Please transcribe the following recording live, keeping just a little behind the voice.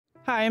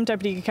Hi, I'm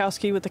Deputy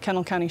Gackowski with the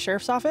Kendall County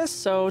Sheriff's Office.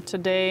 So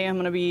today I'm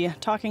going to be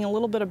talking a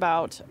little bit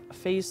about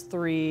Phase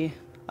 3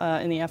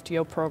 in the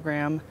FTO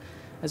program,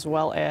 as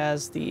well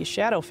as the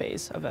shadow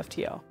phase of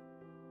FTO.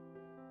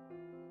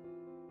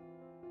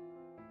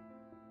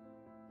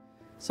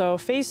 So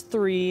Phase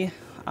 3,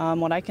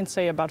 what I can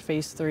say about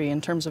Phase 3 in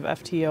terms of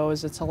FTO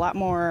is it's a lot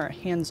more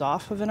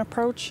hands-off of an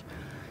approach.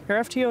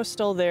 Your FTO is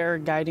still there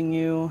guiding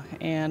you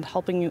and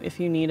helping you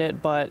if you need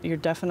it, but you're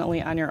definitely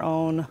on your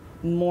own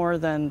more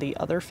than the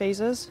other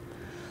phases.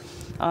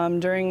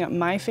 During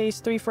my Phase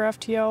 3 for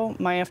FTO,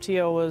 my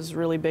FTO was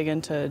really big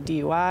into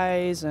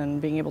DUIs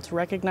and being able to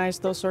recognize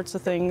those sorts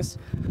of things.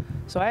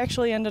 So I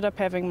actually ended up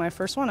having my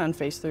first one on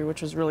Phase 3,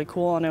 which was really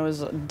cool, and it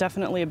was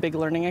definitely a big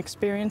learning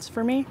experience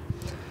for me.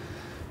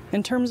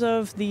 In terms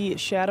of the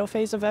shadow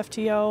phase of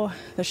FTO,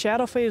 the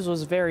shadow phase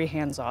was very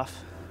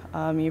hands-off.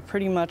 You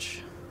pretty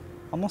much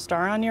almost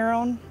are on your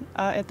own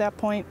at that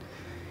point.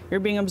 You're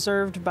being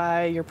observed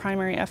by your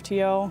primary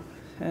FTO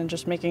and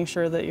just making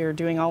sure that you're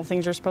doing all the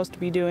things you're supposed to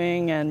be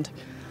doing and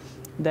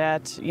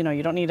that you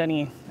don't need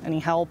any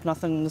help,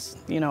 nothing's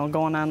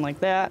going on like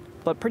that.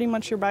 But pretty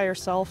much you're by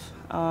yourself.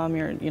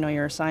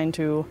 You're assigned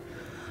to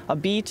a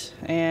beat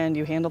and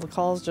you handle the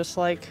calls just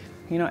like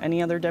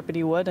any other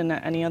deputy would in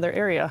any other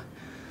area.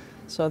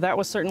 So that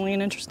was certainly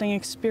an interesting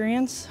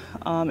experience,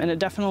 and it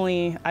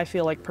definitely, I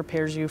feel like,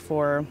 prepares you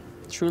for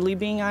truly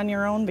being on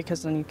your own,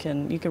 because then you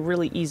can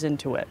really ease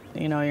into it.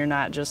 You're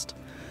not just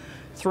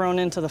thrown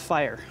into the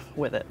fire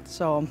with it.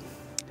 So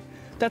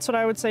that's what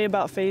I would say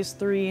about Phase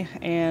 3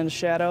 and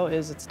Shadow.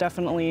 Is it's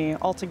definitely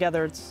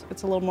altogether it's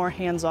a little more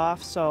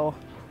hands-off, so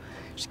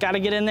you just got to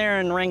get in there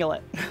and wrangle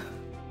it.